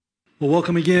Well,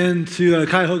 welcome again to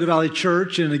Cuyahoga Valley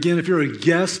Church. And again, if you're a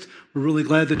guest, we're really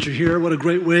glad that you're here. What a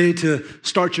great way to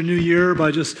start your new year by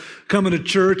just coming to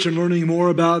church and learning more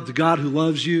about the God who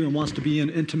loves you and wants to be in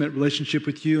intimate relationship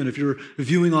with you. And if you're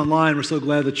viewing online, we're so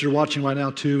glad that you're watching right now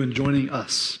too and joining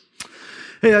us.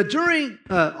 Hey, during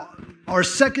our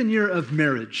second year of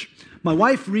marriage, my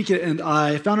wife Rika and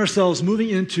I found ourselves moving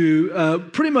into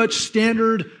pretty much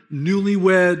standard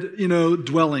newlywed,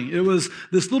 dwelling. It was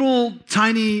this little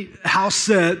tiny house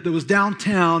set that was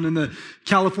downtown in the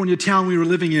California town we were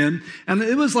living in. And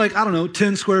it was like,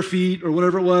 10 square feet or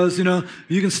whatever it was.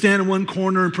 You can stand in one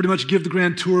corner and pretty much give the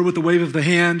grand tour with a wave of the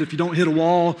hand if you don't hit a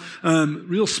wall.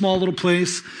 Real small little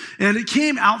place. And it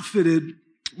came outfitted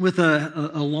with an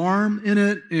alarm in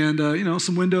it and,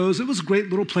 some windows. It was a great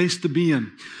little place to be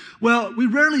in. Well, we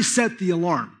rarely set the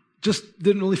alarm. Just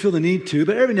didn't really feel the need to,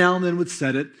 but every now and then would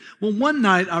set it. Well, one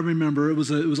night I remember it was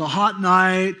a hot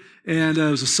night and it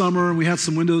was a summer and we had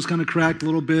some windows kind of cracked a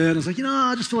little bit. I was like,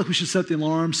 I just feel like we should set the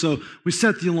alarm. So we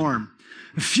set the alarm.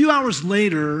 A few hours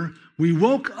later, we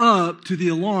woke up to the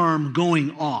alarm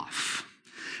going off.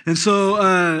 And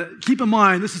so keep in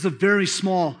mind, this is a very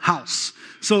small house.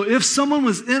 So if someone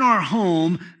was in our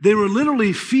home, they were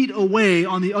literally feet away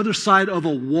on the other side of a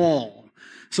wall.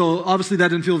 So obviously that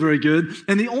didn't feel very good.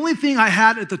 And the only thing I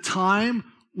had at the time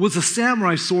was a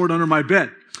samurai sword under my bed.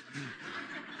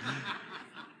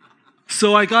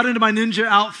 So I got into my ninja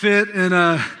outfit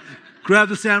and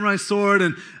grabbed the samurai sword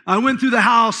and I went through the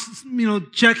house,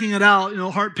 checking it out,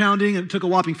 heart pounding. And it took a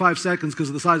whopping 5 seconds because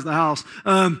of the size of the house.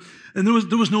 And there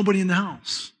was nobody in the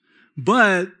house.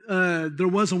 But there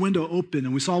was a window open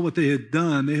and we saw what they had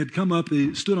done. They had come up,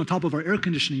 they stood on top of our air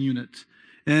conditioning unit.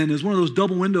 And it was one of those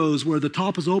double windows where the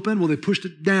top was open. Well, they pushed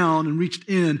it down and reached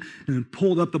in and then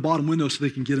pulled up the bottom window so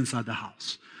they can get inside the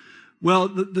house. Well,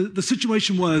 the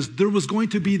situation was there was going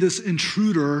to be this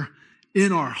intruder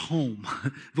in our home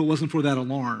if it wasn't for that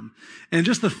alarm. And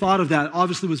just the thought of that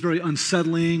obviously was very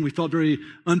unsettling. We felt very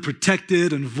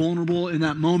unprotected and vulnerable in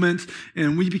that moment.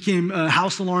 And we became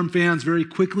house alarm fans very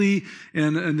quickly.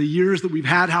 And in the years that we've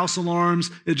had house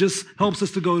alarms, it just helps us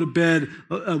to go to bed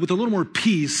with a little more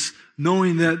peace,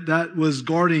 knowing that was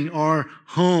guarding our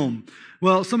home.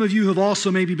 Well, some of you have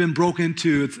also maybe been broken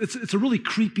into. It's a really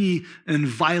creepy and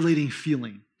violating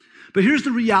feeling. But here's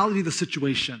the reality of the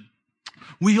situation.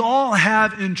 We all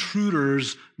have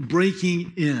intruders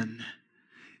breaking in,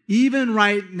 even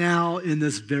right now in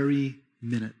this very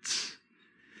minute.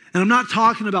 And I'm not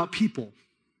talking about people.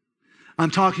 I'm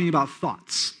talking about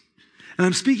thoughts. And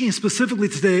I'm speaking specifically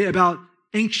today about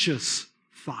anxious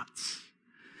thoughts.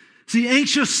 See,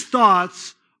 anxious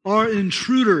thoughts are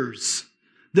intruders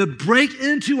that break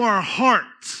into our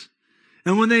heart.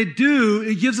 And when they do,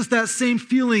 it gives us that same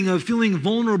feeling of feeling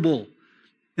vulnerable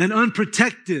and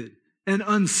unprotected and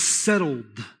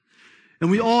unsettled.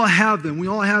 And we all have them. We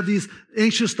all have these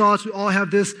anxious thoughts. We all have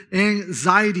this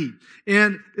anxiety.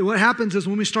 And what happens is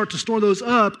when we start to store those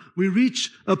up, we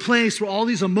reach a place where all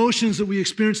these emotions that we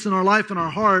experienced in our life and our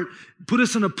heart put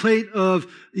us in a plate of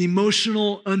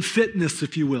emotional unfitness,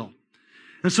 if you will.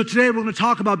 And so today we're going to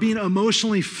talk about being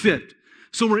emotionally fit.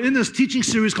 So we're in this teaching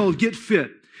series called Get Fit.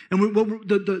 And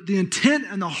the intent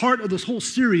and the heart of this whole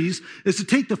series is to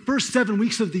take the first 7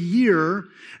 weeks of the year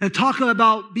and talk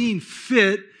about being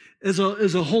fit as a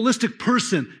holistic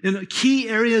person in key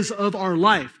areas of our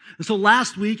life. And so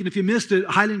last week, and if you missed it,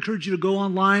 I highly encourage you to go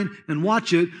online and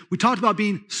watch it. We talked about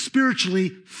being spiritually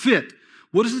fit.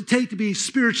 What does it take to be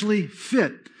spiritually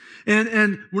fit?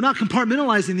 And we're not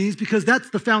compartmentalizing these because that's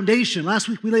the foundation. Last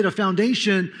week, we laid a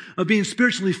foundation of being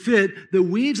spiritually fit that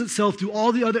weaves itself through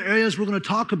all the other areas we're going to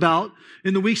talk about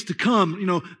in the weeks to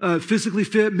come. Physically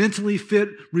fit, mentally fit,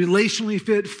 relationally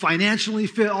fit, financially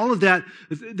fit, all of that.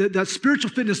 That spiritual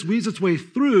fitness weaves its way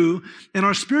through, and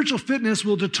our spiritual fitness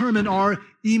will determine our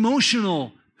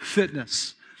emotional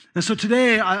fitness. And so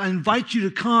today, I invite you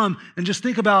to come and just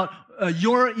think about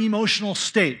your emotional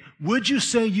state. Would you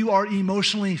say you are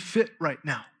emotionally fit right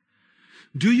now?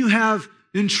 Do you have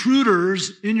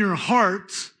intruders in your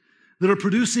heart that are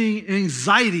producing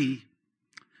anxiety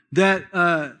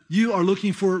that you are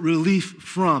looking for relief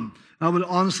from? I would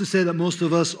honestly say that most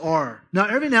of us are. Now,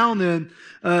 every now and then,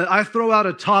 I throw out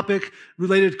a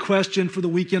topic-related question for the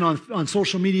weekend on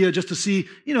social media just to see,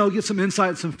 get some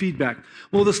insight, some feedback.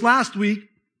 Well, this last week,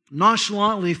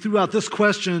 nonchalantly threw out this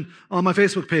question on my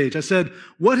Facebook page. I said,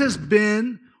 what has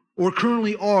been or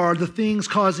currently are the things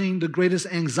causing the greatest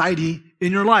anxiety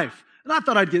in your life? And I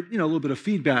thought I'd get, a little bit of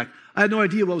feedback. I had no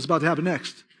idea what was about to happen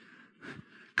next.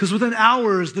 Because within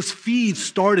hours, this feed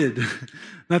started. And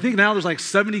I think now there's like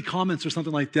 70 comments or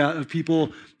something like that of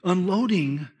people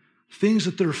unloading things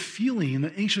that they're feeling and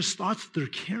the anxious thoughts that they're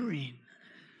carrying.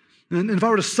 And if I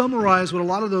were to summarize what a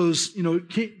lot of those,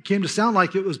 came to sound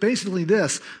like, it was basically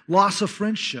this: loss of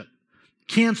friendship,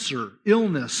 cancer,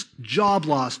 illness, job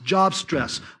loss, job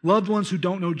stress, loved ones who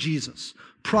don't know Jesus,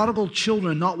 prodigal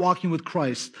children not walking with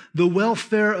Christ, the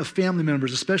welfare of family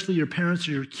members, especially your parents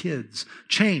or your kids,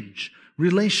 change,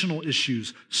 relational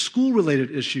issues,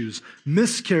 school-related issues,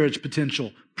 miscarriage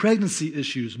potential, pregnancy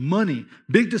issues, money,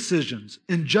 big decisions,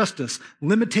 injustice,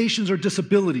 limitations or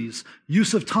disabilities,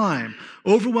 use of time,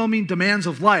 overwhelming demands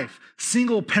of life,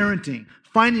 single parenting,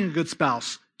 finding a good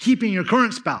spouse, keeping your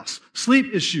current spouse,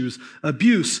 sleep issues,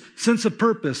 abuse, sense of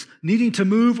purpose, needing to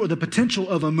move or the potential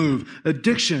of a move,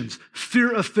 addictions,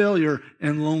 fear of failure,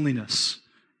 and loneliness.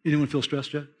 Anyone feel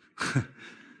stressed yet?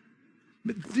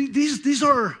 These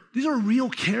are real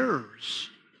cares.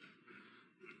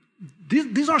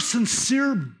 These are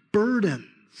sincere burdens.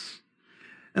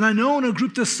 And I know in a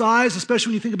group this size,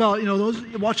 especially when you think about, those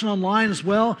watching online as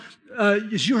well,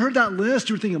 as you heard that list,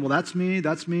 you were thinking, well, that's me,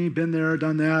 been there,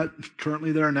 done that,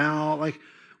 currently there now. Like,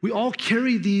 we all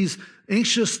carry these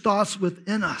anxious thoughts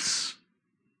within us.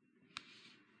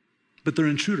 But they're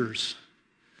intruders.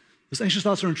 Those anxious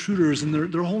thoughts are intruders, and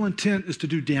their whole intent is to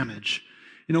do damage.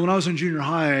 When I was in junior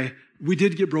high, we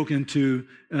did get broken into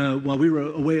while we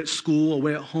were away at school,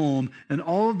 away at home, and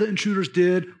all the intruders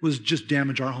did was just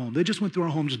damage our home. They just went through our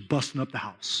home just busting up the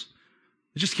house.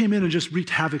 They just came in and just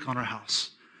wreaked havoc on our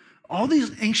house. All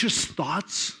these anxious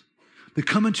thoughts that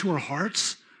come into our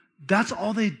hearts, that's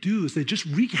all they do, is they just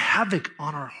wreak havoc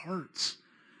on our hearts.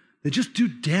 They just do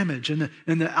damage, and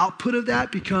the output of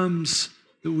that becomes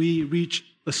that we reach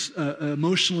an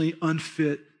emotionally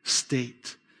unfit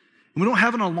state. And we don't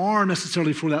have an alarm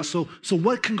necessarily for that. So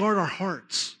what can guard our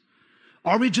hearts?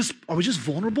 Are we just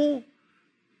vulnerable?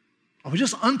 Are we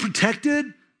just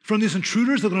unprotected from these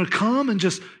intruders that are going to come and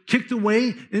just kick their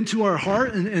way into our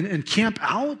heart and camp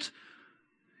out?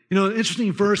 An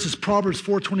interesting verse is Proverbs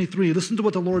 4:23. Listen to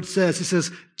what the Lord says. He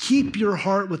says, keep your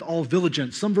heart with all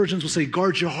diligence. Some versions will say,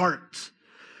 guard your heart,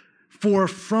 for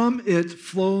from it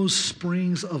flows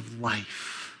springs of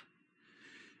life.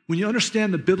 When you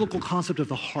understand the biblical concept of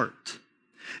the heart,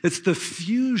 it's the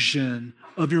fusion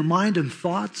of your mind and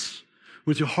thoughts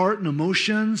with your heart and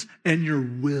emotions and your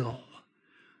will.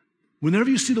 Whenever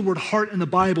you see the word heart in the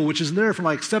Bible, which is there for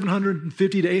like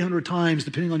 750 to 800 times,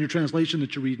 depending on your translation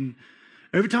that you're reading,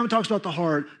 every time it talks about the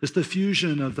heart, it's the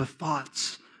fusion of the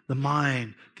thoughts, the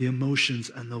mind, the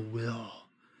emotions, and the will.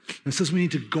 And it says we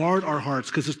need to guard our hearts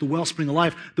because it's the wellspring of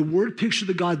life. The word picture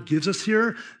that God gives us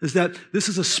here is that this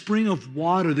is a spring of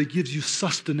water that gives you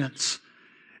sustenance.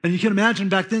 And you can imagine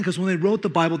back then, because when they wrote the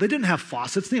Bible, they didn't have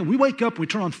faucets. We wake up and we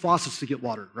turn on faucets to get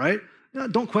water, right?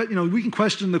 We can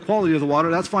question the quality of the water.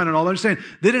 That's fine and all. I'm just saying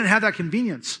they didn't have that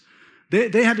convenience.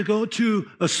 They had to go to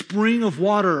a spring of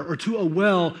water or to a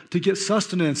well to get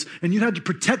sustenance. And you had to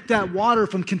protect that water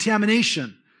from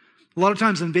contamination. A lot of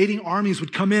times invading armies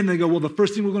would come in and they go, well, the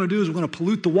first thing we're going to do is we're going to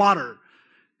pollute the water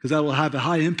because that will have a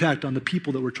high impact on the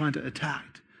people that we're trying to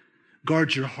attack.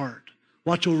 Guard your heart.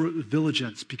 Watch over it with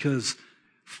diligence because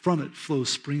from it flows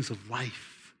springs of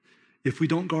life. If we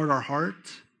don't guard our heart,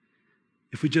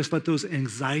 if we just let those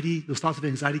thoughts of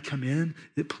anxiety come in,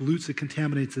 it pollutes, it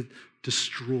contaminates, it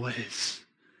destroys.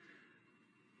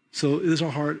 So is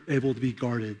our heart able to be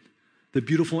guarded? The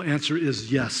beautiful answer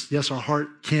is yes. Yes, our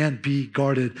heart can be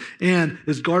guarded and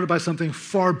is guarded by something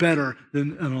far better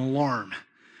than an alarm.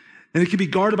 And it can be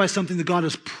guarded by something that God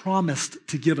has promised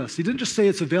to give us. He didn't just say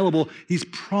it's available, He's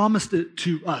promised it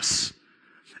to us.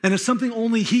 And it's something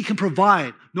only He can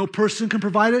provide. No person can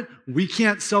provide it. We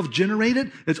can't self-generate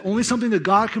it. It's only something that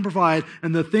God can provide.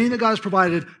 And the thing that God has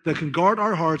provided that can guard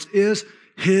our hearts is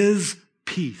His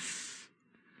peace.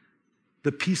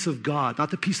 The peace of God,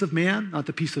 not the peace of man, not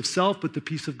the peace of self, but the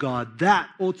peace of God. That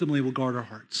ultimately will guard our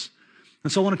hearts.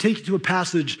 And so I want to take you to a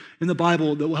passage in the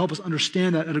Bible that will help us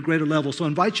understand that at a greater level. So I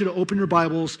invite you to open your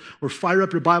Bibles or fire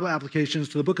up your Bible applications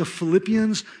to the book of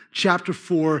Philippians chapter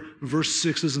 4, verses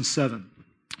 6 and 7.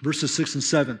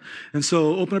 And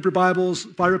so open up your Bibles,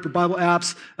 fire up your Bible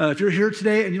apps. If you're here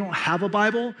today and you don't have a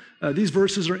Bible, these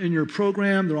verses are in your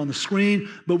program. They're on the screen.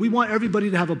 But we want everybody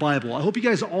to have a Bible. I hope you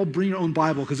guys all bring your own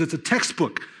Bible because it's a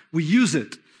textbook. We use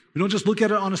it. We don't just look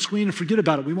at it on a screen and forget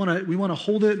about it. We want to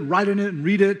hold it and write in it and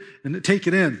read it and take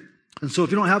it in. And so if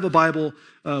you don't have a Bible,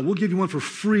 we'll give you one for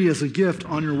free as a gift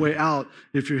on your way out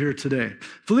if you're here today.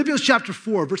 Philippians chapter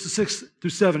 4, verses 6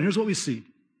 through 7. Here's what we see.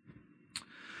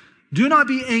 Do not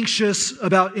be anxious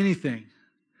about anything,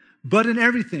 but in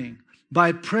everything,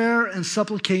 by prayer and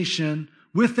supplication,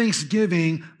 with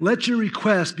thanksgiving, let your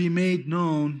requests be made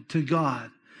known to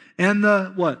God. And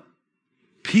the what?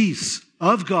 peace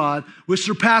of God, which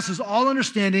surpasses all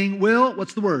understanding, will,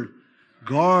 what's the word?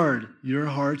 Guard your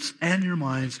hearts and your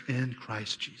minds in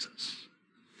Christ Jesus.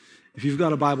 If you've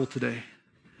got a Bible today,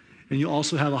 and you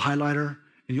also have a highlighter,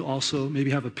 and you also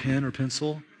maybe have a pen or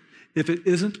pencil, if it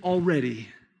isn't already,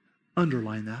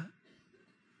 underline that.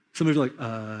 Some of you are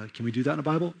like, can we do that in a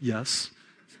Bible? Yes.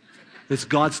 It's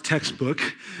God's textbook.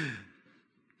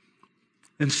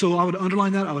 And so I would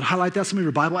underline that. I would highlight that. Some of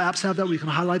your Bible apps have that where you can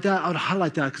highlight that. I would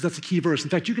highlight that because that's a key verse. In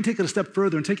fact, you can take it a step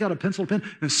further and take out a pencil or pen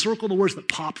and circle the words that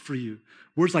pop for you.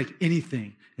 Words like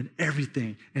anything and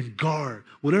everything and guard,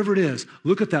 whatever it is.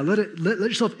 Look at that. Let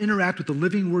yourself interact with the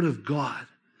living word of God.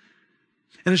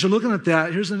 And as you're looking at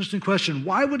that, here's an interesting question.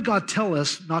 Why would God tell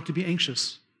us not to be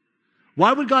anxious?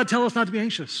 Why would God tell us not to be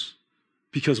anxious?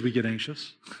 Because we get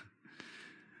anxious.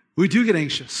 We do get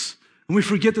anxious. And we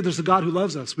forget that there's a God who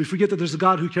loves us. We forget that there's a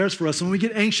God who cares for us. And when we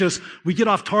get anxious, we get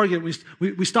off target.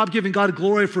 We stop giving God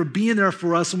glory for being there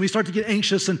for us, and we start to get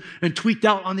anxious and tweaked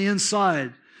out on the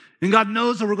inside. And God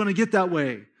knows that we're going to get that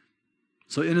way.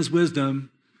 So in his wisdom,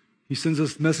 he sends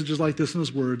us messages like this in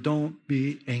his word. Don't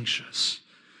be anxious.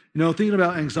 You know, thinking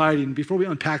about anxiety, and before we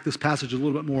unpack this passage a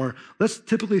little bit more, let's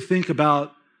typically think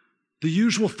about the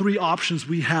usual three options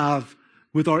we have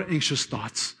with our anxious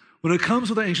thoughts. When it comes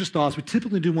with our anxious thoughts, we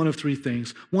typically do one of three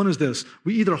things. One is this.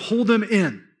 We either hold them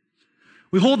in.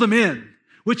 We hold them in,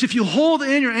 which if you hold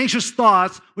in your anxious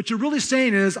thoughts, what you're really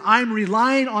saying is, I'm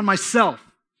relying on myself.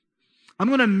 I'm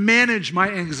going to manage my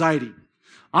anxiety.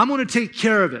 I'm going to take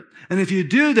care of it. And if you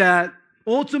do that,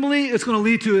 ultimately, it's going to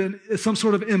lead to some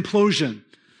sort of implosion.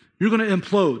 You're going to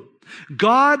implode.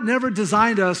 God never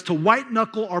designed us to white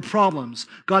knuckle our problems.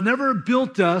 God never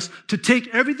built us to take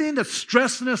everything that's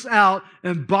stressing us out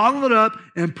and bottle it up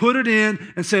and put it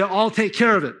in and say, I'll take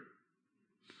care of it.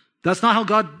 That's not how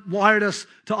God wired us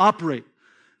to operate.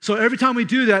 So every time we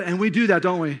do that, and we do that,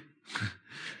 don't we?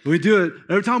 We do it.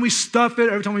 Every time we stuff it,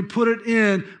 every time we put it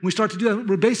in, we start to do that,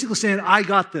 we're basically saying, I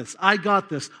got this. I got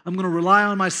this. I'm going to rely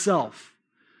on myself.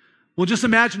 Well, just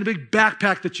imagine a big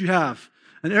backpack that you have.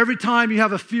 And every time you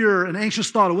have a fear, an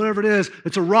anxious thought, or whatever it is,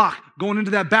 it's a rock going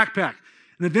into that backpack.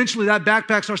 And eventually that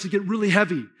backpack starts to get really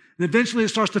heavy. And eventually it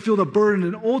starts to feel the burden.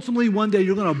 And ultimately one day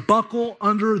you're going to buckle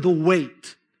under the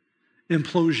weight.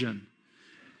 Implosion.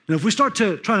 And if we start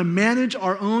to try to manage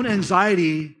our own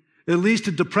anxiety, it leads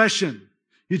to depression.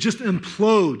 You just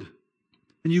implode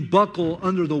and you buckle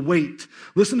under the weight.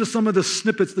 Listen to some of the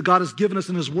snippets that God has given us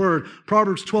in his word.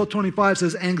 Proverbs 12:25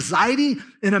 says, anxiety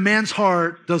in a man's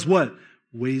heart does what?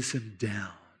 Weighs him down.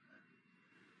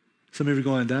 Some of you are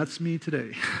going, that's me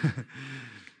today.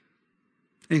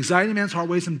 Anxiety in a man's heart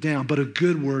weighs him down, but a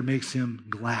good word makes him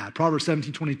glad. Proverbs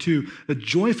 17:22, a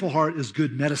joyful heart is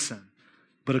good medicine,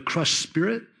 but a crushed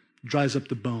spirit dries up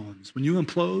the bones. When you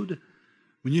implode,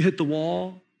 when you hit the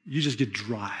wall, you just get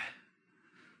dry.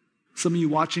 Some of you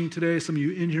watching today, some of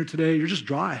you in here today, you're just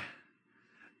dry.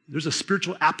 There's a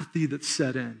spiritual apathy that's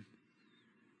set in.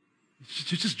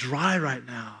 You're just dry right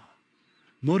now.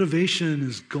 Motivation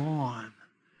is gone.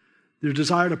 Your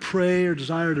desire to pray, your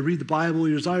desire to read the Bible,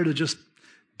 your desire to just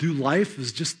do life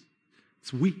is just,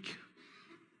 it's weak.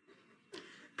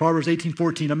 Proverbs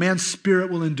 18:14, a man's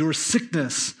spirit will endure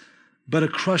sickness, but a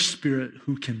crushed spirit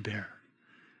who can bear?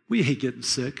 We hate getting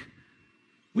sick.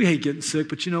 We hate getting sick,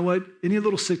 but you know what? Any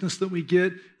little sickness that we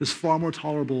get is far more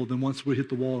tolerable than once we hit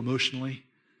the wall emotionally.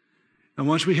 And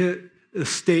once we hit a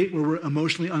state where we're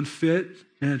emotionally unfit,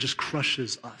 and it just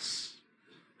crushes us.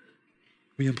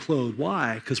 We implode.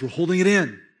 Why? Because we're holding it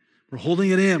in. We're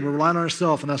holding it in. We're relying on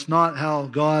ourselves, and that's not how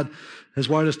God has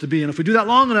wired us to be. And if we do that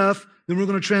long enough, then we're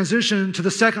going to transition to the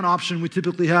second option we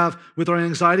typically have with our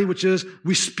anxiety, which is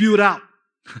we spew it out.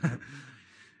 Then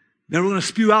we're going to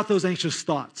spew out those anxious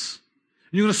thoughts.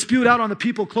 And you're going to spew it out on the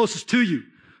people closest to you.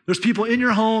 There's people in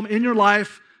your home, in your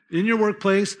life, in your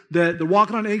workplace that they're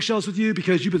walking on eggshells with you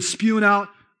because you've been spewing out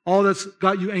all that's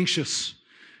got you anxious.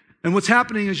 And what's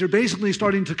happening is you're basically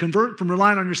starting to convert from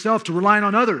relying on yourself to relying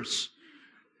on others.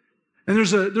 And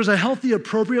there's a healthy,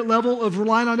 appropriate level of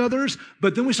relying on others,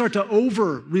 but then we start to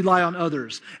over-rely on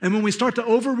others. And when we start to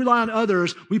over-rely on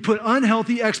others, we put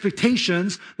unhealthy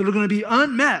expectations that are going to be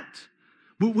unmet.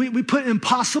 We put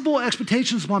impossible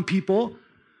expectations upon people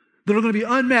that are going to be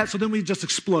unmet, so then we just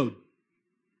explode.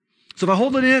 So if I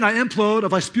hold it in, I implode.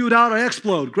 If I spew it out, I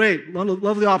explode. Great,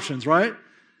 lovely options, right?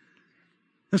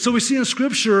 And so we see in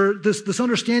Scripture this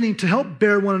understanding to help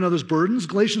bear one another's burdens.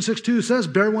 Galatians 6:2 says,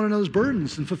 bear one another's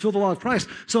burdens and fulfill the law of Christ.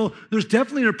 So there's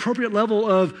definitely an appropriate level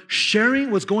of sharing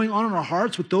what's going on in our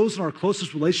hearts with those in our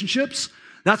closest relationships.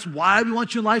 That's why we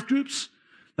want you in life groups.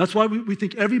 That's why we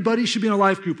think everybody should be in a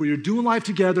life group where you're doing life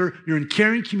together, you're in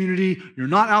caring community, you're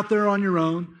not out there on your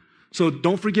own. So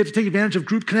don't forget to take advantage of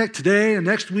Group Connect today and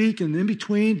next week and in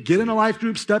between. Get in a life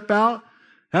group, step out,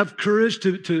 have courage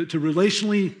to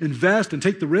relationally invest and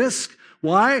take the risk.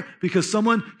 Why? Because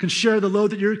someone can share the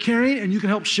load that you're carrying and you can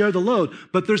help share the load.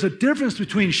 But there's a difference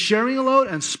between sharing a load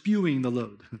and spewing the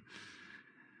load.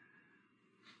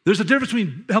 There's a difference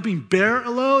between helping bear a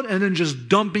load and then just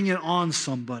dumping it on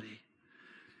somebody.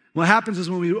 What happens is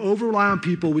when we over-rely on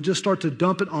people, we just start to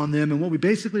dump it on them. And what we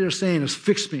basically are saying is,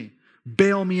 fix me,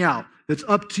 bail me out. It's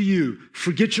up to you.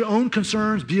 Forget your own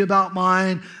concerns, be about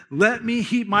mine. Let me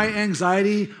heap my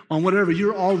anxiety on whatever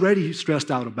you're already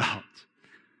stressed out about.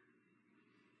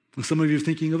 And some of you are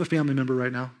thinking of a family member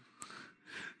right now.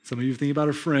 Some of you are thinking about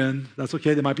a friend. That's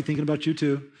okay, they might be thinking about you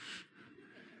too.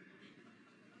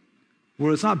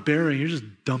 Where it's not bearing, you're just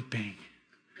dumping.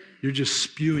 You're just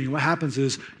spewing. What happens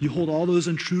is you hold all those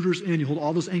intruders in, you hold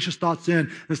all those anxious thoughts in.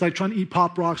 And it's like trying to eat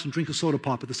Pop Rocks and drink a soda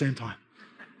pop at the same time.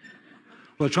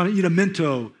 Or trying to eat a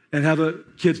Mento and have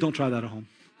kids, don't try that at home.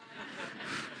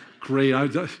 Great,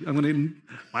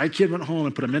 my kid went home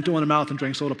and put a Mento in her mouth and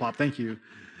drank soda pop, thank you.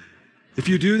 If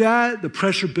you do that, the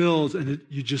pressure builds and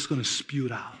you're just going to spew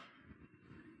it out.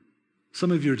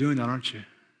 Some of you are doing that, aren't you?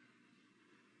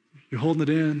 You're holding it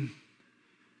in.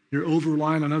 You're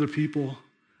over-relying on other people.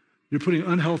 You're putting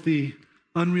unhealthy,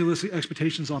 unrealistic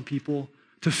expectations on people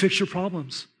to fix your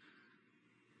problems,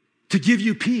 to give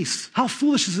you peace. How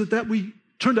foolish is it that we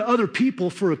turn to other people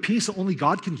for a peace that only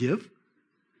God can give?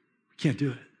 We can't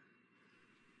do it.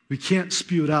 We can't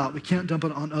spew it out. We can't dump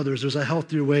it on others. There's a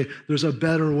healthier way. There's a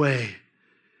better way.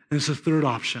 And it's a third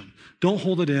option. Don't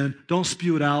hold it in. Don't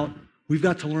spew it out. We've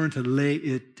got to learn to lay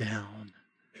it down.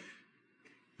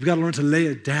 We've got to learn to lay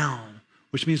it down,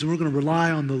 which means we're going to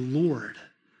rely on the Lord.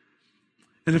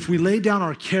 And if we lay down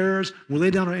our cares, we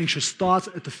lay down our anxious thoughts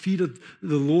at the feet of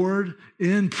the Lord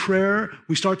in prayer,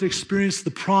 we start to experience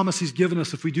the promise He's given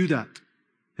us if we do that,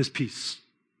 His peace.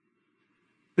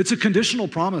 It's a conditional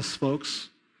promise, folks.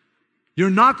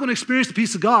 You're not going to experience the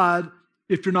peace of God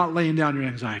if you're not laying down your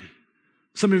anxiety.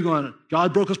 Some of you are going,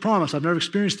 God broke His promise. I've never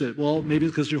experienced it. Well, maybe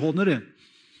it's because you're holding it in.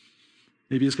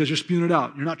 Maybe it's because you're spewing it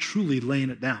out. You're not truly laying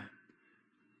it down.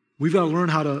 We've got to learn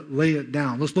how to lay it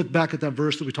down. Let's look back at that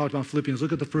verse that we talked about in Philippians.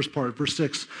 Look at the first part, verse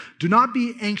 6. Do not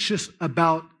be anxious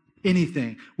about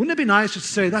anything. Wouldn't it be nice just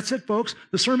to say, that's it, folks,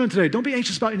 the sermon today. Don't be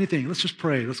anxious about anything. Let's just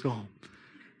pray. Let's go home.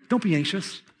 Don't be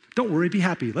anxious. Don't worry. Be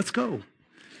happy. Let's go.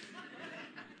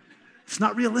 It's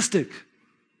not realistic.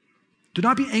 Do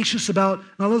not be anxious about,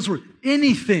 now those words,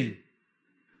 anything,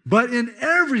 but in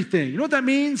everything. You know what that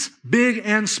means? Big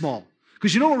and small.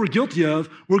 Because you know what we're guilty of?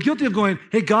 We're guilty of going,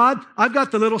 hey, God, I've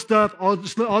got the little stuff. I'll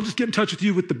just get in touch with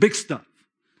you with the big stuff.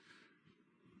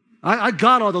 I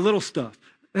got all the little stuff.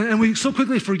 And we so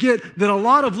quickly forget that a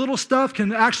lot of little stuff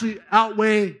can actually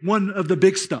outweigh one of the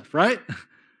big stuff, right?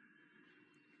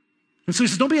 And so he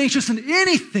says, don't be anxious in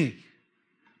anything,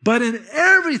 but in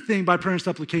everything by prayer and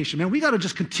supplication. Man, we got to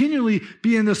just continually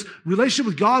be in this relationship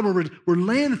with God where we're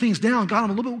laying the things down. God,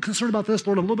 I'm a little bit concerned about this.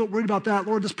 Lord, I'm a little bit worried about that.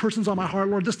 Lord, this person's on my heart.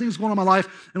 Lord, this thing's going on in my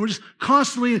life. And we're just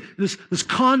constantly this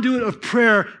conduit of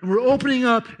prayer, and we're opening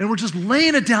up, and we're just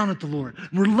laying it down at the Lord.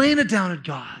 And we're laying it down at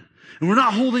God. And we're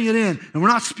not holding it in, and we're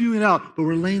not spewing it out, but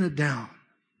we're laying it down.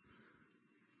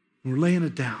 And we're laying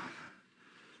it down.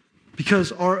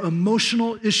 Because our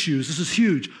emotional issues, this is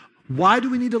huge. Why do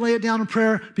we need to lay it down in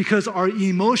prayer? Because our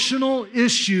emotional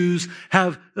issues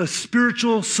have a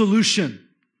spiritual solution.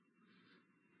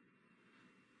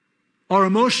 Our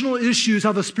emotional issues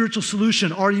have a spiritual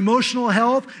solution. Our emotional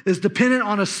health is dependent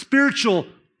on a spiritual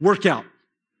workout.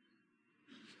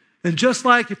 And just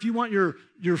like if you want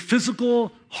your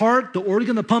physical heart, the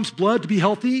organ that pumps blood, to be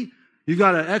healthy, you've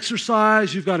got to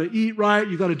exercise, you've got to eat right,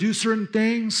 you've got to do certain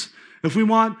things. If we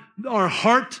want our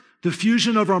heart, the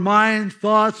fusion of our mind,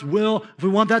 thoughts, will, if we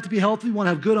want that to be healthy, we want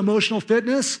to have good emotional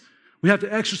fitness, we have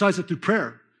to exercise it through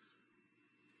prayer.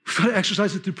 We've got to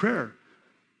exercise it through prayer.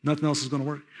 Nothing else is going to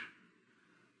work.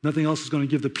 Nothing else is going to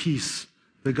give the peace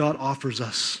that God offers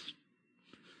us.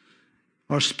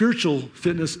 Our spiritual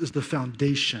fitness is the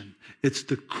foundation. It's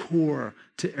the core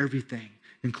to everything,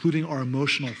 including our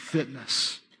emotional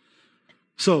fitness.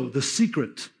 So the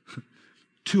secret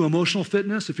to emotional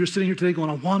fitness, if you're sitting here today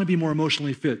going, I want to be more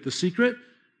emotionally fit, the secret,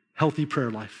 healthy prayer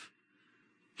life.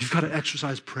 You've got to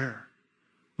exercise prayer.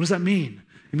 What does that mean?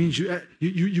 It means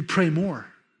you pray more.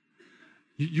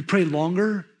 You pray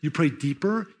longer, you pray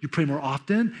deeper, you pray more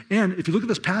often. And if you look at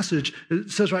this passage, it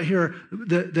says right here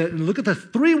that look at the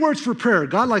 3 words for prayer.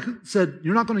 God said,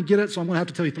 you're not going to get it, so I'm going to have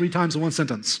to tell you 3 times in one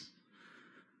sentence.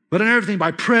 But in everything, by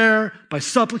prayer, by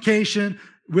supplication,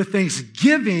 with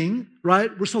thanksgiving, right?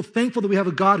 We're so thankful that we have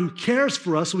a God who cares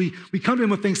for us. So we come to him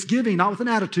with thanksgiving, not with an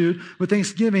attitude. With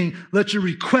thanksgiving, let your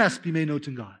requests be made known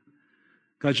to God.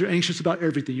 God, you're anxious about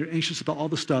everything. You're anxious about all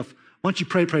the stuff. Why don't you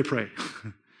pray, pray, pray?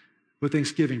 With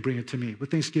thanksgiving, bring it to me.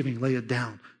 With thanksgiving, lay it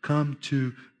down. Come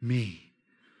to me.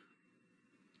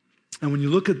 And when you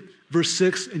look at verse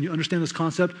 6 and you understand this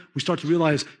concept, we start to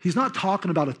realize he's not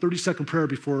talking about a 30-second prayer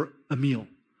before a meal.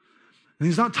 And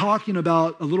he's not talking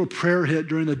about a little prayer hit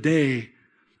during the day.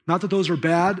 Not that those are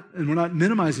bad, and we're not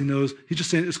minimizing those. He's just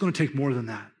saying it's going to take more than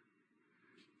that.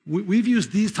 We've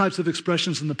used these types of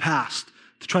expressions in the past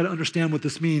to try to understand what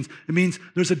this means. It means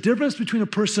there's a difference between a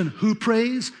person who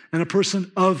prays and a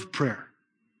person of prayer.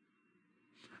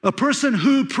 A person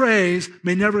who prays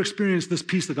may never experience this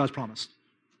peace that God's promised.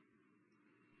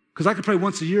 Because I could pray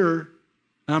once a year,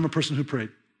 and I'm a person who prayed.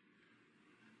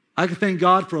 I could thank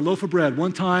God for a loaf of bread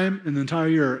one time in the entire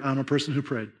year, and I'm a person who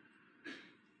prayed.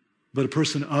 But a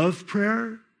person of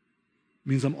prayer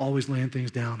means I'm always laying things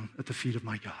down at the feet of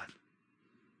my God.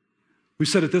 We've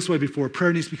said it this way before,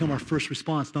 prayer needs to become our first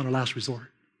response, not our last resort.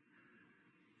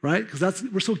 Right? Because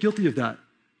we're so guilty of that.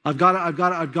 I've got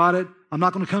it. I'm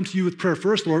not going to come to you with prayer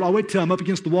first, Lord. I'll wait till I'm up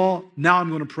against the wall. Now I'm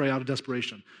going to pray out of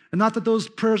desperation. And not that those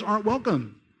prayers aren't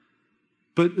welcome.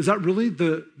 But is that really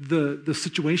the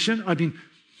situation? I mean,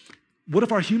 what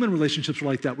if our human relationships were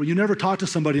like that, where you never talk to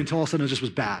somebody until all of a sudden it just was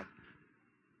bad?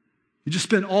 You just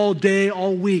spend all day,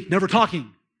 all week, never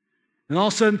talking. And all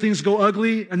of a sudden things go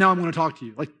ugly, and now I'm going to talk to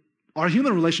you. Like, our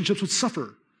human relationships would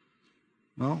suffer.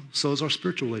 Well, so is our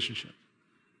spiritual relationship.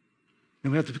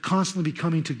 And we have to constantly be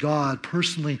coming to God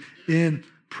personally in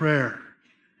prayer,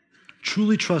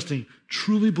 truly trusting,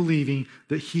 truly believing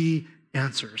that he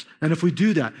answers. And if we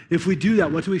do that,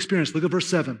 what do we experience? Look at verse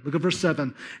 7. Look at verse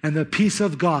 7. And the peace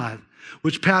of God,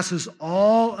 which passes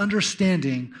all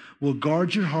understanding, will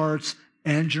guard your hearts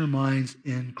and your minds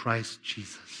in Christ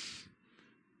Jesus.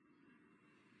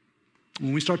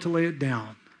 When we start to lay it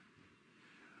down,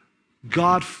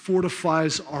 God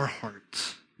fortifies our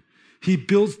hearts. He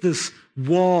builds this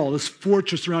wall, this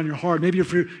fortress around your heart. Maybe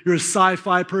if you're a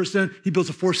sci-fi person, he builds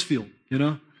a force field, you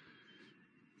know?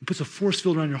 He puts a force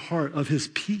field around your heart of his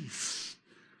peace,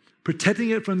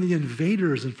 protecting it from the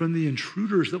invaders and from the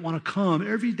intruders that want to come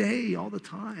every day, all the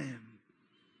time.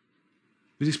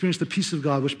 We experience the peace of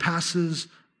God, which passes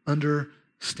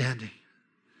understanding.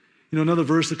 You know, another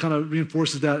verse that kind of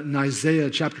reinforces that in Isaiah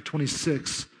chapter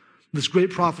 26, this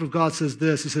great prophet of God says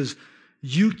this. He says,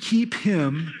 you keep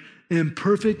him in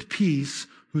perfect peace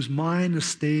whose mind is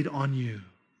stayed on you.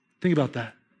 Think about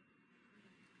that.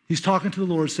 He's talking to the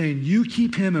Lord saying, you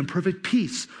keep him in perfect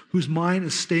peace whose mind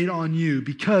is stayed on you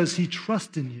because he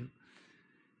trusts in you.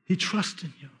 He trusts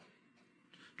in you.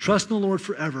 Trust in the Lord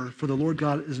forever, for the Lord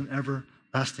God is an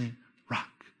everlasting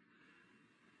rock.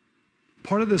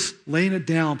 Part of this laying it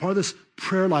down, part of this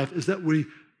prayer life is that we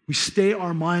stay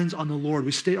our minds on the Lord.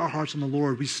 We stay our hearts on the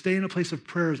Lord. We stay in a place of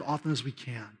prayer as often as we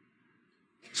can.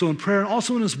 So in prayer and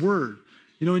also in his word,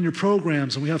 you know, in your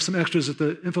programs, and we have some extras at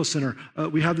the info center,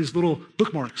 we have these little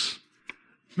bookmarks.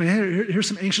 I mean, here's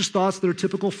some anxious thoughts that are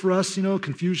typical for us, you know,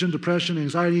 confusion, depression,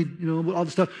 anxiety, you know, all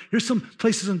this stuff. Here's some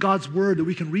places in God's word that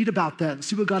we can read about that and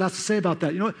see what God has to say about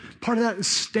that. You know what? Part of that is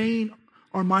staying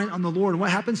our mind on the Lord. And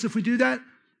what happens if we do that?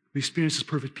 We experience his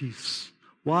perfect peace.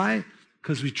 Why?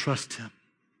 Because we trust him.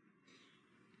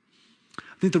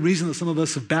 I think the reason that some of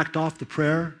us have backed off the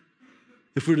prayer,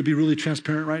 if we were to be really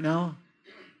transparent right now,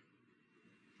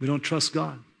 we don't trust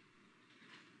God.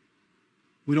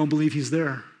 We don't believe he's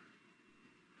there.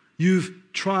 You've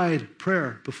tried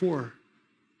prayer before,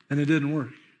 and it didn't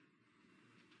work.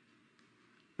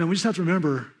 Now, we just have to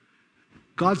remember,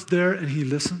 God's there and he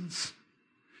listens.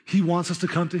 He wants us to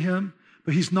come to him,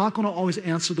 but he's not going to always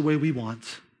answer the way we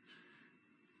want.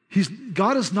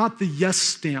 God is not the yes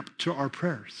stamp to our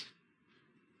prayers.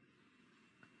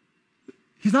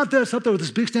 He's not there, up there with this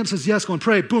big stamp that says yes, going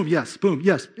pray, boom, yes, boom,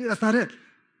 yes. That's not it.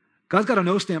 God's got a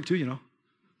no stamp too, you know.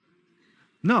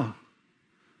 No.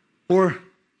 Or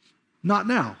not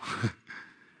now.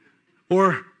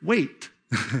 Or wait.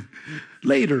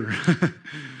 Later.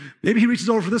 Maybe he reaches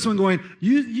over for this one going,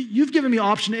 you've given me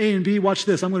option A and B, watch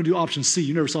this, I'm going to do option C.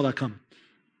 You never saw that coming.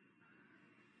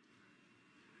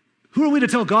 Who are we to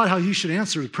tell God how he should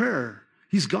answer prayer?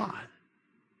 He's God.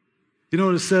 You know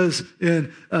what it says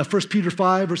in 1 Peter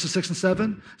 5, verses 6 and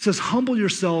 7? It says, humble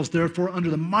yourselves, therefore, under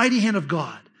the mighty hand of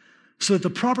God, so that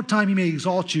at the proper time he may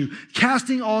exalt you,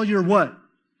 casting all your what?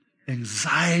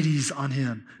 Anxieties on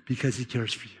him, because he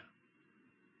cares for you.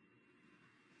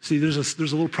 See, there's a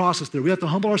little process there. We have to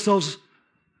humble ourselves,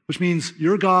 which means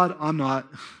you're God, I'm not.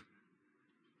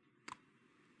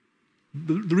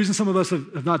 The reason some of us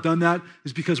have not done that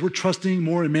is because we're trusting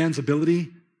more in man's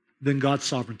ability than God's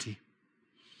sovereignty.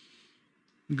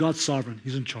 God's sovereign.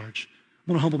 He's in charge.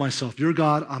 I want to humble myself. You're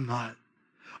God, I'm not.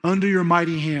 Under your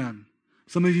mighty hand.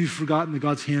 Some of you have forgotten that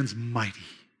God's hand's mighty.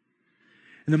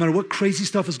 And no matter what crazy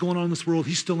stuff is going on in this world,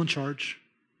 he's still in charge.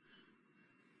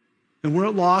 And we're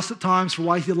at loss at times for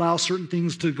why he allows certain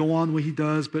things to go on the way he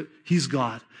does, but he's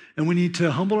God. And we need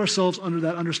to humble ourselves under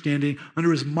that understanding,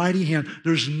 under his mighty hand.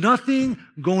 There's nothing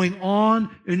going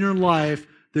on in your life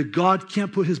that God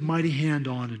can't put his mighty hand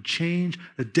on and change,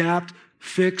 adapt,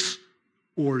 fix,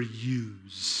 or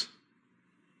use.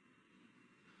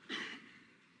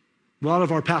 A lot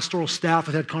of our pastoral staff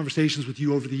have had conversations with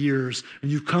you over the years,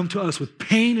 and you've come to us with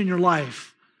pain in your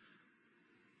life.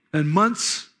 And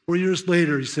months or years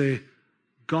later, you say,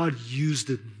 God used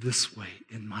it this way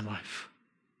in my life.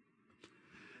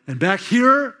 And back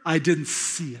here, I didn't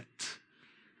see it.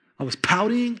 I was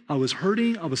pouting, I was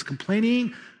hurting, I was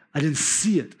complaining. I didn't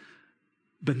see it,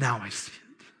 but now I see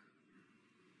it.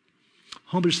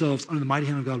 Humble yourselves under the mighty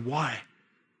hand of God. Why?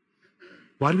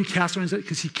 Why do we cast our anxiety?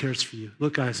 Because he cares for you.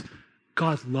 Look, guys,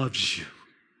 God loves you.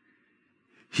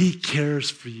 He cares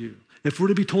for you. If we're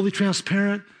to be totally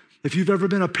transparent, if you've ever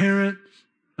been a parent,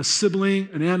 a sibling,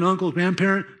 an aunt, uncle, a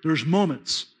grandparent, there's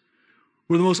moments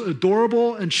where the most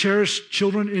adorable and cherished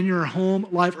children in your home,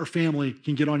 life, or family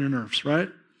can get on your nerves, right?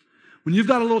 When you've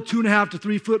got a little 2.5 to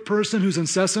 3 foot person who's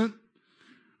incessant,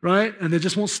 right? And they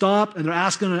just won't stop, and they're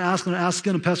asking and asking and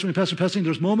asking and pestering and pestering and pestering.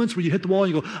 There's moments where you hit the wall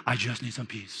and you go, I just need some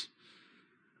peace.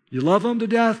 You love them to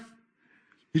death.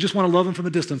 You just want to love them from a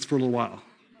distance for a little while.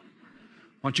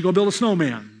 Why don't you go build a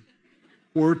snowman?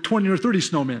 Or 20 or 30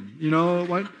 snowmen, you know?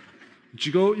 Why don't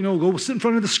you go sit in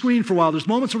front of the screen for a while? There's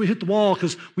moments where we hit the wall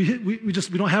because we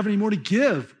don't have any more to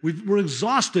give. We're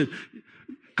exhausted.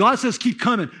 God says, keep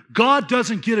coming. God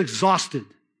doesn't get exhausted.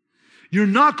 You're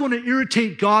not going to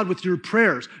irritate God with your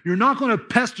prayers. You're not going to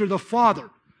pester the Father.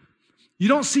 You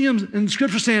don't see him in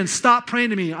Scripture saying, stop praying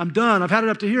to me. I'm done. I've had it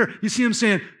up to here. You see him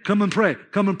saying, come and pray.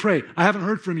 Come and pray. I haven't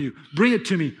heard from you. Bring it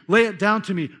to me. Lay it down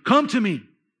to me. Come to me.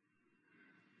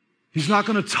 He's not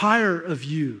going to tire of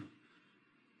you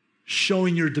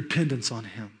showing your dependence on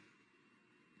him.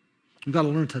 You've got to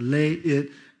learn to lay it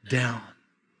down.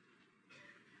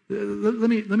 Let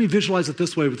me visualize it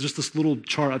this way with just this little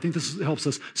chart. I think this helps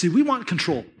us. See, we want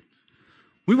control.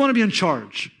 We want to be in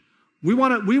charge. We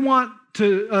want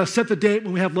to set the date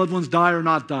when we have loved ones die or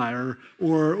not die,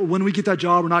 or when we get that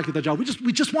job or not get that job. We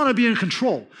just want to be in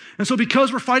control. And so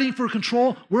because we're fighting for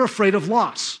control, we're afraid of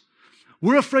loss.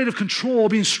 We're afraid of control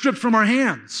being stripped from our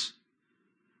hands.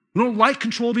 We don't like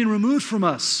control being removed from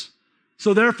us.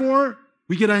 So therefore,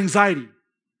 we get anxiety.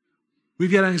 We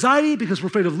get anxiety because we're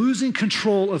afraid of losing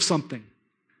control of something.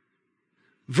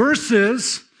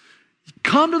 Versus,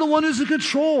 come to the one who's in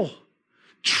control.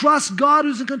 Trust God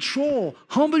who's in control.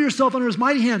 Humble yourself under his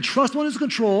mighty hand. Trust the one who's in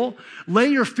control. Lay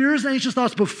your fears and anxious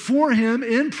thoughts before him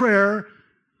in prayer,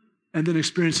 and then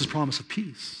experience his promise of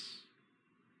peace.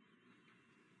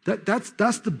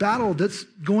 That's the battle that's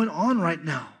going on right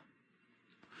now.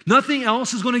 Nothing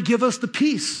else is going to give us the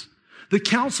peace. The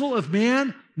counsel of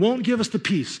man won't give us the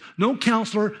peace. No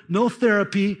counselor, no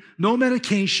therapy, no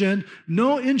medication,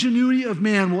 no ingenuity of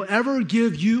man will ever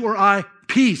give you or I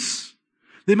peace.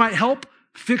 They might help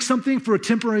fix something for a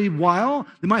temporary while.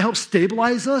 They might help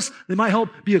stabilize us. They might help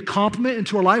be a complement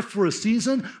into our life for a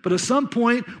season. But at some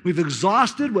point, we've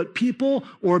exhausted what people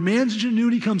or man's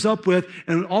ingenuity comes up with,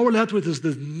 and all we're left with is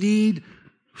the need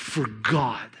for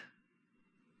God.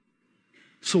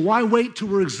 So why wait till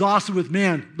we're exhausted with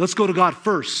man? Let's go to God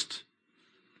first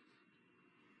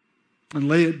and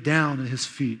lay it down at his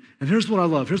feet. And here's what I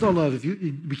love.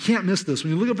 We can't miss this.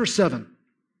 When you look at verse 7,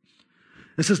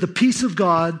 it says, the peace of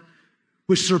God,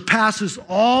 which surpasses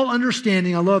all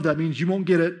understanding. I love that. It means you won't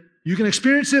get it. You can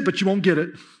experience it, but you won't get it.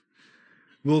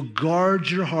 Will guard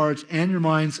your hearts and your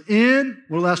minds in,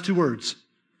 what are the last two words?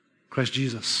 Christ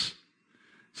Jesus.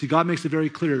 See, God makes it very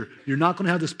clear. You're not going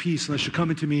to have this peace unless you're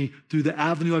coming to me through the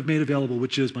avenue I've made available,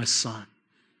 which is my Son.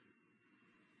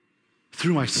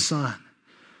 Through my Son.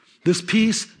 This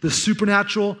peace, this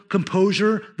supernatural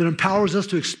composure that empowers us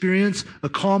to experience a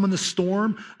calm in the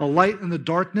storm, a light in the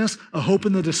darkness, a hope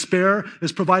in the despair,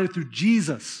 is provided through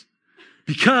Jesus.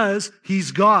 Because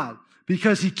he's God.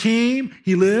 Because he came,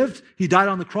 he lived, he died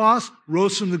on the cross,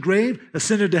 rose from the grave,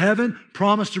 ascended to heaven,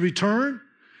 promised to return.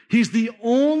 He's the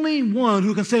only one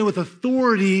who can say with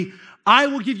authority, I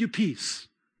will give you peace.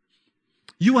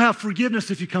 You will have forgiveness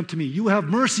if you come to me. You will have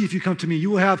mercy if you come to me.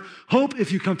 You will have hope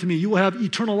if you come to me. You will have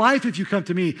eternal life if you come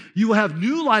to me. You will have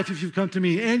new life if you come to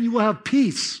me. And you will have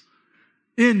peace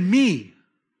in me.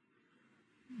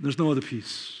 There's no other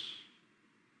peace.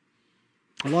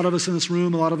 A lot of us in this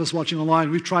room, a lot of us watching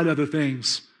online, we've tried other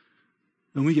things,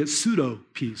 and we get pseudo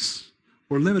peace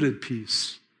or limited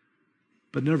peace,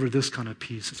 but never this kind of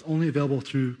peace. It's only available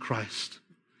through Christ.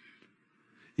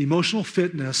 Emotional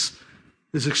fitness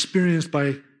is experienced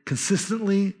by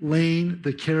consistently laying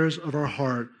the cares of our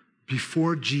heart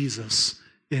before Jesus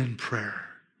in prayer.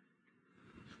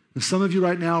 And some of you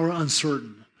right now are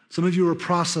uncertain. Some of you are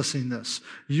processing this.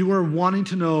 You are wanting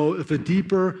to know if a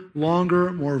deeper,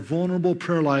 longer, more vulnerable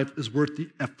prayer life is worth the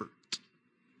effort.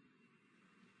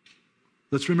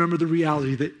 Let's remember the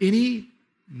reality that any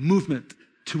movement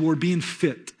toward being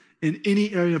fit in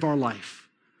any area of our life,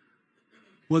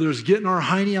 whether it's getting our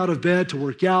hiney out of bed to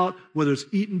work out, whether it's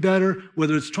eating better,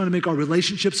 whether it's trying to make our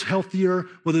relationships healthier,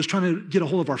 whether it's trying to get a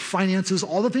hold of our finances,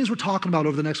 all the things we're talking about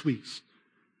over the next weeks.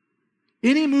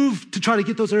 Any move to try to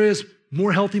get those areas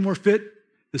more healthy, more fit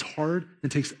is hard and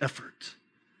takes effort.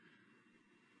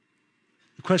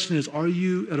 The question is, are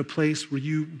you at a place where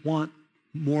you want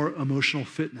more emotional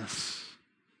fitness?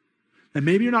 And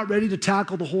maybe you're not ready to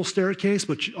tackle the whole staircase,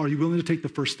 but are you willing to take the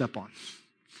first step on?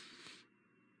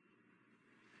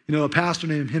 You know, a pastor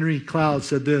named Henry Cloud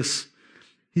said this.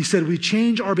 He said, we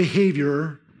change our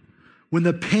behavior when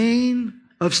the pain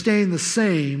of staying the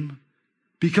same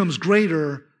becomes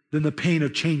greater than the pain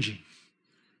of changing.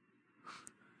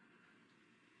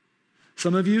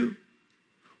 Some of you,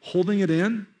 holding it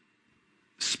in,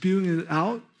 spewing it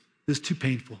out, is too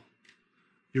painful.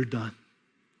 You're done.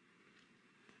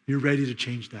 You're ready to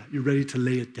change that. You're ready to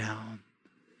lay it down.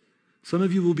 Some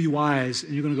of you will be wise,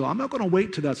 and you're going to go, I'm not going to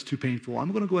wait till that's too painful.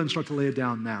 I'm going to go ahead and start to lay it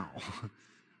down now.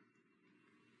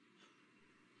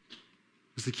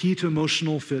 Because the key to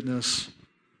emotional fitness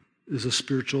is a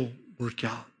spiritual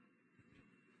workout.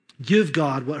 Give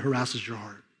God what harasses your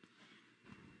heart.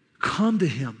 Come to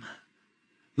him.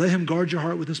 Let him guard your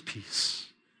heart with his peace.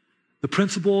 The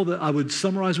principle that I would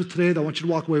summarize with today that I want you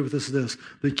to walk away with is this.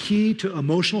 The key to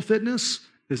emotional fitness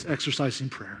is exercising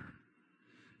prayer.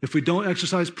 If we don't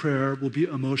exercise prayer, we'll be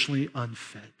emotionally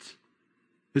unfit.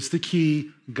 It's the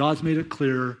key. God's made it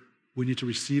clear. We need to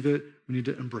receive it. We need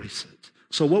to embrace it.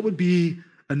 So what would be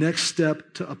a next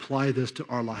step to apply this to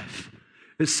our life?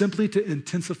 It's simply to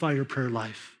intensify your prayer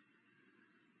life.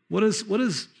 What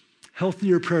does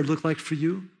healthier prayer look like for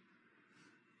you?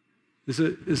 Is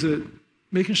it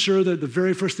making sure that the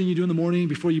very first thing you do in the morning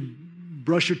before you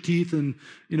brush your teeth and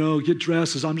get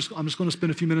dressed is I'm just going to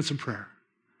spend a few minutes in prayer?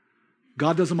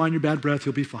 God doesn't mind your bad breath.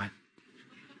 He'll be fine.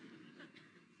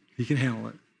 He can handle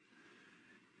it.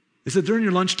 Is it during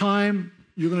your lunchtime,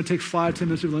 you're going to take 5-10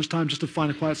 minutes of your lunchtime just to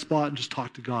find a quiet spot and just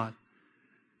talk to God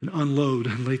and unload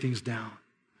and lay things down?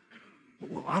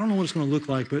 Well, I don't know what it's going to look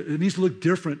like, but it needs to look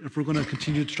different if we're going to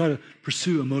continue to try to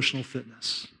pursue emotional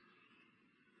fitness.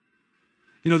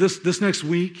 This next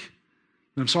week,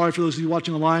 and I'm sorry for those of you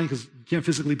watching online because you can't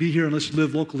physically be here unless you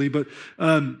live locally, but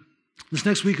this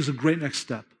next week is a great next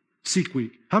step. Seek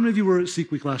Week. How many of you were at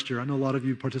Seek Week last year? I know a lot of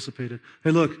you participated.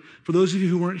 Hey, look, for those of you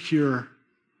who weren't here,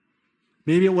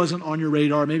 maybe it wasn't on your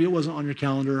radar, maybe it wasn't on your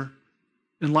calendar.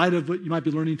 In light of what you might be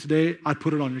learning today, I'd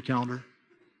put it on your calendar.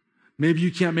 Maybe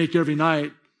you can't make every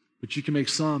night, but you can make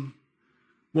some.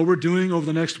 What we're doing over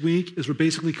the next week is we're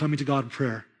basically coming to God in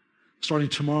prayer, starting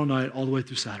tomorrow night all the way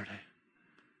through Saturday.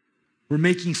 We're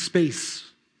making space.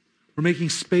 We're making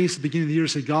space at the beginning of the year to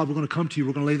say, God, we're going to come to you.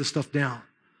 We're going to lay this stuff down.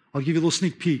 I'll give you a little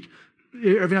sneak peek.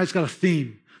 Every night's got a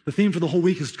theme. The theme for the whole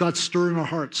week is God stir in our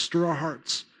hearts, stir our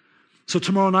hearts. So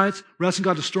tomorrow night, we're asking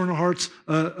God to stir in our hearts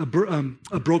a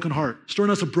broken heart. Stir in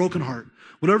us a broken heart.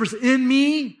 Whatever's in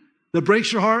me that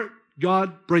breaks your heart,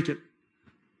 God, break it.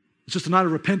 It's just a night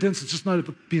of repentance. It's just a night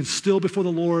of being still before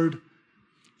the Lord.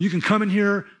 You can come in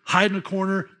here, hide in a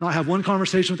corner, not have one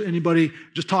conversation with anybody,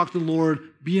 just talk to the Lord,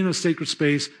 be in a sacred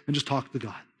space, and just talk to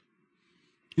God.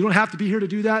 You don't have to be here to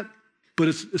do that, but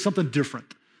it's something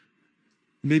different.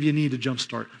 Maybe you need to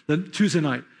jumpstart. Then Tuesday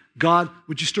night, God,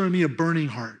 would you stir in me a burning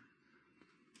heart?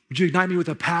 Would you ignite me with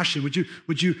a passion?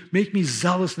 Would you make me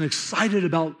zealous and excited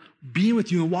about being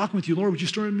with you and walking with you? Lord, would you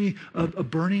stir in me a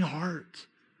burning heart?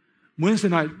 Wednesday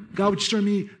night, God, would you stir in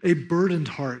me a burdened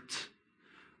heart?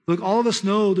 Look, all of us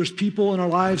know there's people in our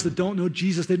lives that don't know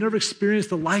Jesus. They've never experienced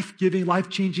the life-giving,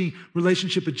 life-changing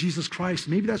relationship with Jesus Christ.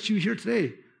 Maybe that's you here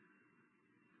today.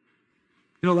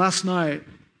 Last night,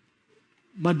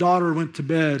 my daughter went to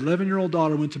bed, 11-year-old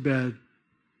daughter went to bed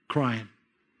crying.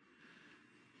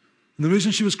 And the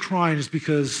reason she was crying is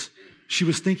because she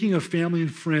was thinking of family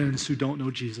and friends who don't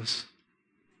know Jesus.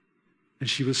 And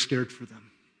she was scared for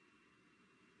them.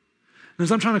 And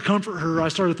as I'm trying to comfort her, I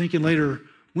started thinking later,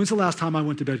 when's the last time I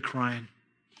went to bed crying?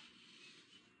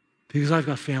 Because I've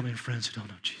got family and friends who don't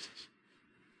know Jesus.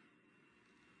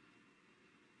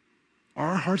 Are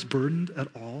our hearts burdened at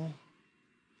all?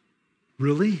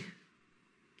 Really?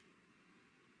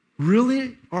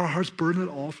 Really? Are our hearts burdened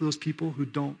at all for those people who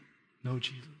don't know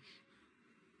Jesus?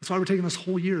 That's why we're taking this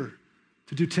whole year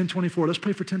to do 1024. Let's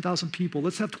pray for 10,000 people.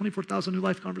 Let's have 24,000 new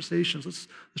life conversations. Let's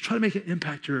try to make an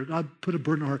impact here. God, put a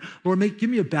burden on our heart. Lord, give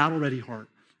me a battle-ready heart.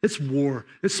 It's war.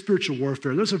 It's spiritual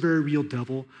warfare. There's a very real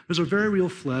devil. There's a very real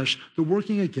flesh. They're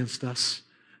working against us.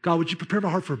 God, would you prepare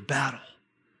my heart for battle?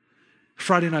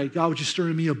 Friday night, God, would you stir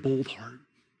in me a bold heart?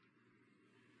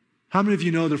 How many of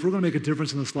you know that if we're going to make a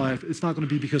difference in this life, it's not going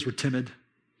to be because we're timid?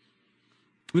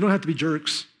 We don't have to be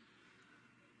jerks,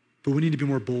 but we need to be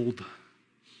more bold.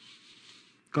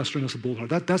 God, stir in us a bold heart.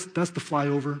 That's the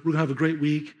flyover. We're going to have a great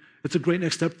week. It's a great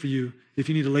next step for you if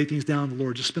you need to lay things down to the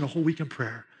Lord. Just spend a whole week in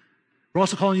prayer. We're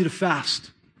also calling you to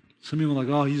fast. Some people are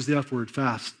like, oh, use the F word,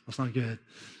 fast. That's not good.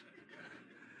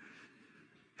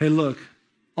 Hey, look,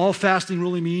 all fasting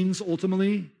really means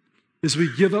ultimately is we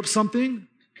give up something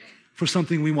for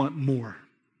something we want more.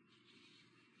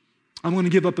 I'm going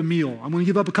to give up a meal. I'm going to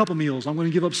give up a couple meals. I'm going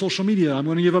to give up social media. I'm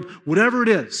going to give up whatever it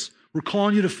is. We're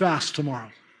calling you to fast tomorrow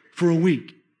for a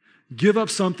week. Give up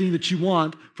something that you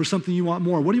want for something you want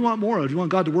more. What do you want more of? Do you want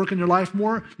God to work in your life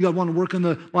more? Do you want to work in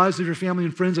the lives of your family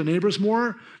and friends and neighbors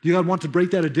more? Do you want to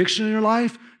break that addiction in your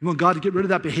life? You want God to get rid of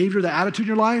that behavior, that attitude in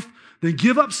your life? Then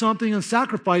give up something and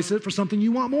sacrifice it for something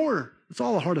you want more. That's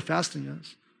all the heart of fasting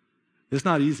is. It's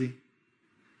not easy.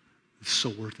 It's so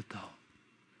worth it, though.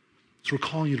 So we're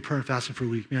calling you to prayer and fasting for a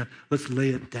week. Man, let's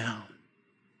lay it down.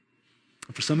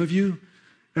 And for some of you,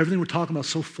 everything we're talking about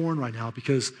is so foreign right now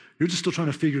because you're just still trying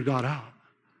to figure God out.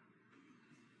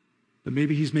 But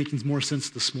maybe he's making more sense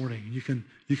this morning. You can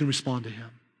respond to him.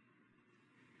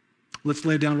 Let's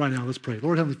lay it down right now. Let's pray.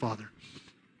 Lord Heavenly Father,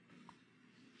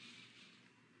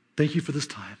 thank you for this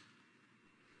time.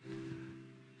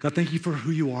 God, thank you for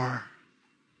who you are.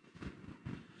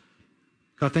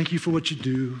 God, thank you for what you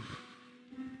do.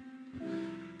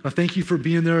 God, thank you for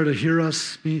being there to hear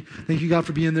us. Thank you, God,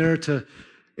 for being there to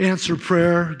answer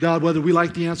prayer. God, whether we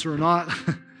like the answer or not.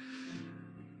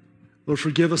 Lord,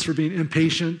 forgive us for being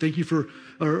impatient. Thank you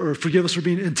or forgive us for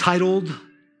being entitled.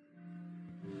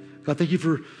 God, thank you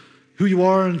for who you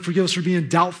are and forgive us for being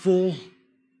doubtful.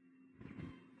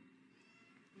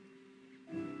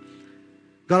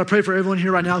 God, I pray for everyone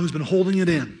here right now who's been holding it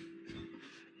in.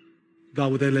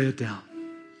 God, would they lay it down?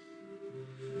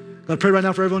 God, I pray right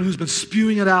now for everyone who's been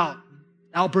spewing it out,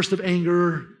 outburst of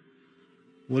anger,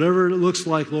 whatever it looks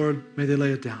like, Lord, may they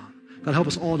lay it down. God, help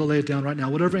us all to lay it down right now.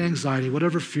 Whatever anxiety,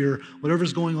 whatever fear,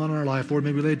 whatever's going on in our life, Lord,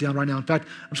 may we lay it down right now. In fact,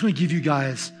 I'm just going to give you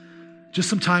guys just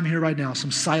some time here right now,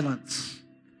 some silence.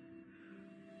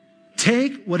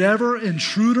 Take whatever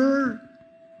intruder,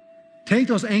 take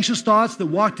those anxious thoughts that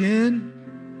walked in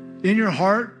your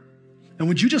heart, and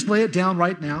would you just lay it down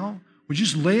right now? Would you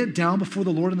just lay it down before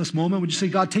the Lord in this moment? Would you say,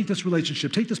 God, take this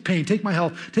relationship, take this pain, take my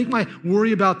health, take my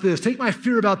worry about this, take my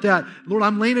fear about that. Lord,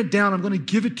 I'm laying it down. I'm going to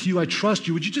give it to you. I trust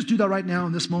you. Would you just do that right now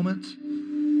in this moment?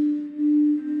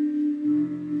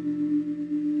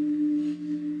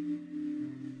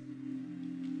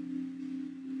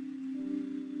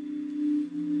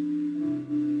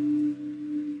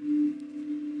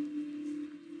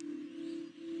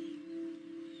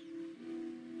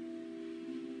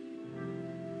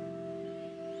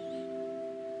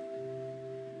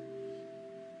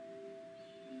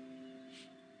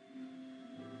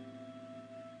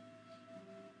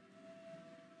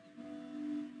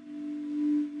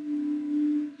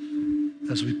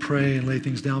 As we pray and lay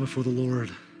things down before the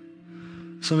Lord,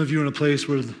 some of you are in a place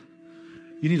where you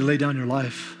need to lay down your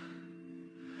life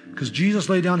because Jesus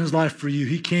laid down his life for you.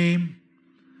 He came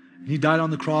and he died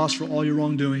on the cross for all your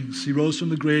wrongdoings. He rose from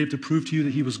the grave to prove to you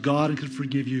that he was God and could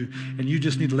forgive you, and you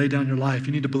just need to lay down your life.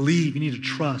 You need to believe. You need to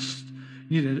trust.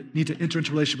 You need to enter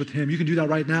into a relationship with him. You can do that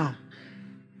right now.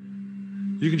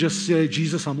 You can just say,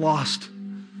 Jesus, I'm lost,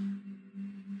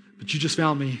 but you just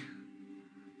found me.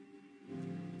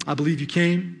 I believe you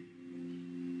came.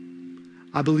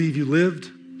 I believe you lived.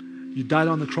 You died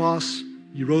on the cross.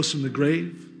 You rose from the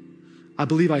grave. I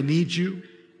believe I need you.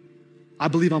 I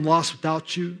believe I'm lost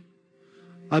without you.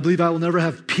 I believe I will never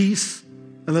have peace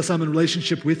unless I'm in a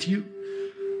relationship with you.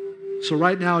 So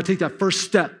right now, I take that first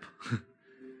step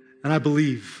and I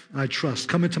believe and I trust.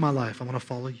 Come into my life. I want to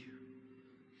follow you.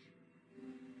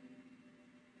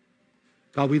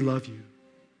 God, we love you.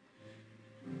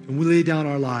 And we lay down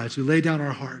our lives. We lay down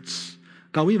our hearts.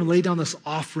 God, we even lay down this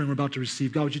offering we're about to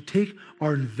receive. God, would you take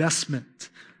our investment,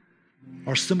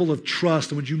 our symbol of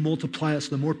trust, and would you multiply it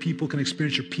so that more people can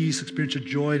experience your peace, experience your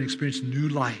joy, and experience new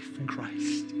life in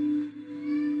Christ?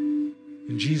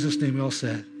 In Jesus' name we all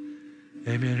said,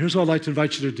 amen. Here's what I'd like to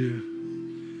invite you to do.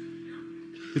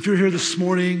 If you're here this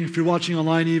morning, if you're watching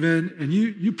online even, and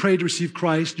you prayed to receive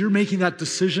Christ, you're making that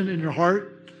decision in your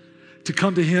heart to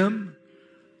come to him,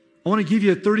 I want to give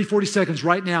you 30, 40 seconds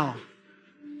right now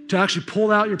to actually pull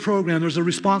out your program. There's a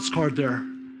response card there.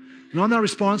 And on that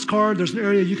response card, there's an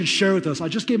area you can share with us. I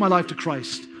just gave my life to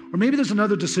Christ. Or maybe there's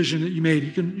another decision that you made.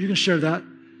 You can share that.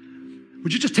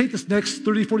 Would you just take this next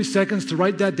 30, 40 seconds to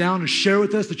write that down and share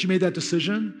with us that you made that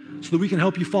decision so that we can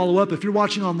help you follow up? If you're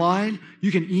watching online,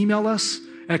 you can email us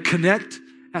at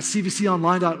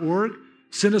connect@cvconline.org.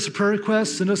 Send us a prayer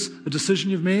request, send us a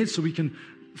decision you've made so we can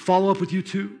follow up with you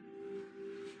too.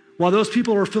 While those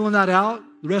people are filling that out,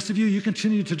 the rest of you, you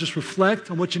continue to just reflect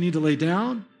on what you need to lay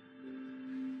down.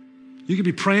 You can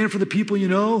be praying for the people you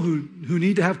know who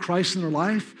need to have Christ in their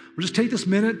life. Or just take this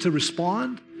minute to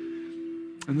respond.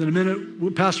 And then in a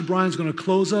minute, Pastor Brian's going to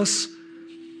close us.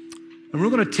 And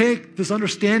we're going to take this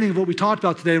understanding of what we talked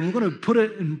about today, and we're going to put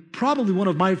it in probably one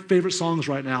of my favorite songs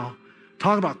right now.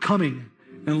 Talk about coming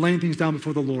and laying things down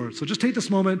before the Lord. So just take this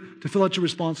moment to fill out your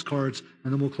response cards,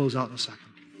 and then we'll close out in a second.